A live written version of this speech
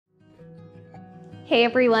Hey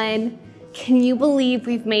everyone, can you believe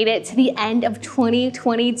we've made it to the end of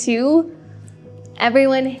 2022?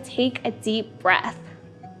 Everyone take a deep breath.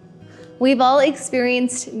 We've all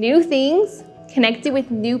experienced new things, connected with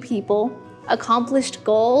new people, accomplished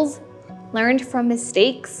goals, learned from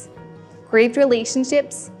mistakes, grieved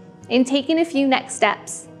relationships, and taken a few next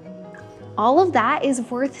steps. All of that is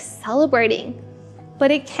worth celebrating, but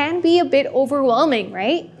it can be a bit overwhelming,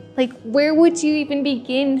 right? Like, where would you even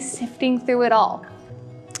begin sifting through it all?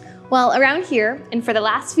 Well, around here, and for the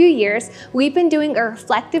last few years, we've been doing a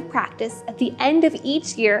reflective practice at the end of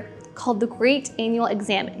each year called the Great Annual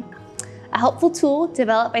Examen, a helpful tool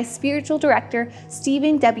developed by spiritual director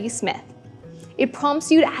Stephen W. Smith. It prompts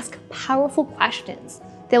you to ask powerful questions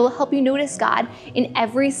that will help you notice God in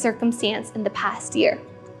every circumstance in the past year.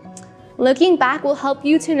 Looking back will help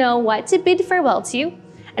you to know what to bid farewell to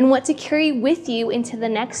and what to carry with you into the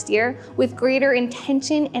next year with greater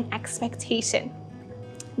intention and expectation.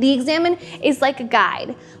 The Examen is like a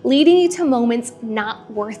guide, leading you to moments not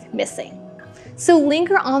worth missing. So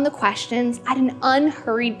linger on the questions at an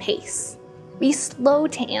unhurried pace. Be slow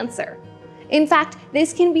to answer. In fact,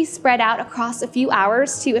 this can be spread out across a few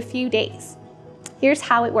hours to a few days. Here's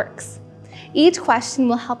how it works. Each question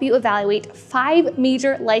will help you evaluate 5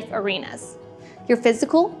 major life arenas: your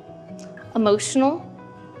physical, emotional,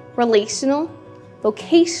 relational,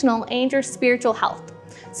 vocational, and your spiritual health.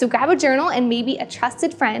 So grab a journal and maybe a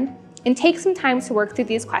trusted friend and take some time to work through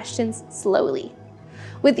these questions slowly.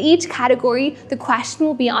 With each category, the question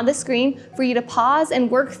will be on the screen for you to pause and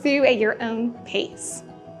work through at your own pace.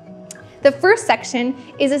 The first section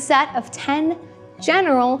is a set of 10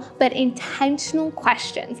 general but intentional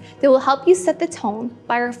questions that will help you set the tone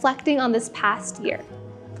by reflecting on this past year.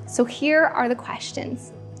 So here are the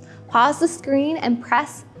questions. Pause the screen and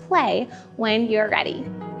press play when you're ready.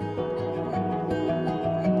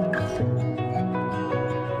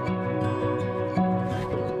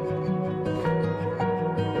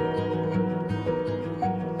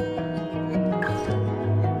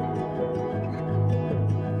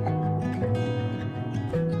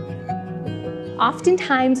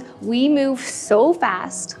 Oftentimes, we move so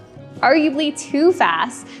fast, arguably too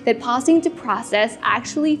fast, that pausing to process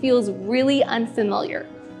actually feels really unfamiliar,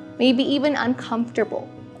 maybe even uncomfortable.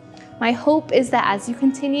 My hope is that as you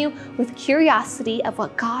continue with curiosity of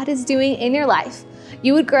what God is doing in your life,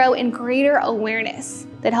 you would grow in greater awareness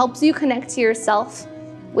that helps you connect to yourself,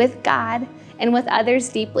 with God, and with others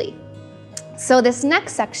deeply. So this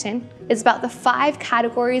next section is about the 5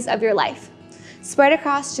 categories of your life, spread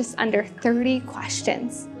across just under 30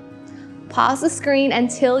 questions. Pause the screen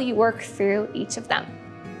until you work through each of them.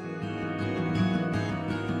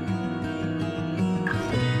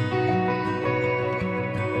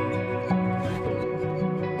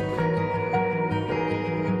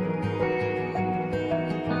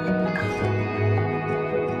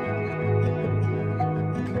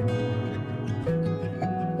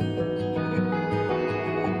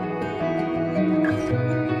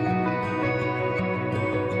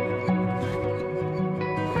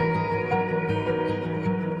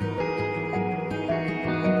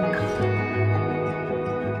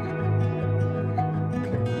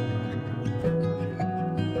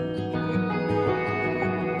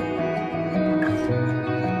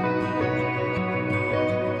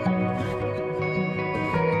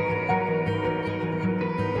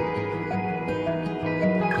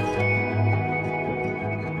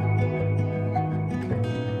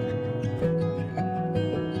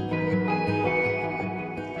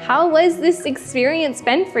 How was this experience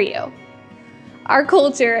been for you? Our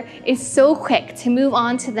culture is so quick to move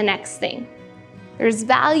on to the next thing. There's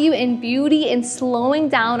value and beauty in slowing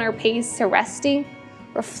down our pace to resting,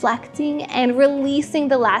 reflecting, and releasing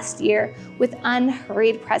the last year with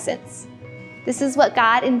unhurried presence. This is what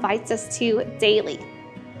God invites us to daily.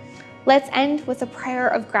 Let's end with a prayer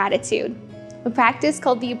of gratitude, a practice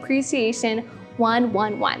called the Appreciation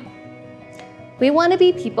 111. We want to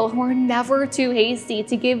be people who are never too hasty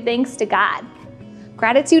to give thanks to God.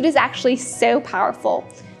 Gratitude is actually so powerful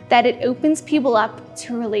that it opens people up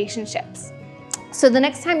to relationships. So the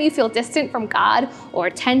next time you feel distant from God, or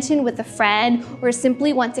tension with a friend, or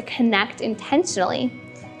simply want to connect intentionally,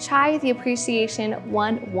 try the Appreciation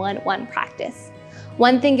 111 practice.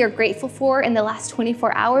 One thing you're grateful for in the last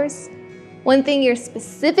 24 hours, one thing you're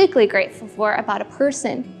specifically grateful for about a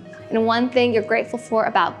person, and one thing you're grateful for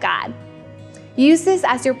about God. Use this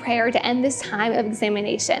as your prayer to end this time of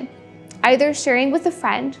examination, either sharing with a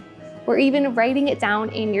friend or even writing it down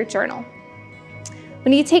in your journal.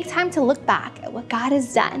 When you take time to look back at what God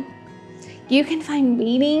has done, you can find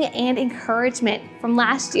meaning and encouragement from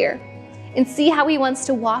last year and see how He wants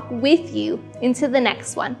to walk with you into the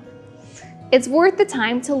next one. It's worth the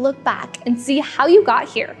time to look back and see how you got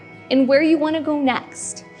here and where you want to go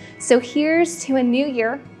next. So here's to a new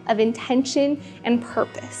year of intention and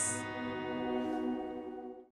purpose.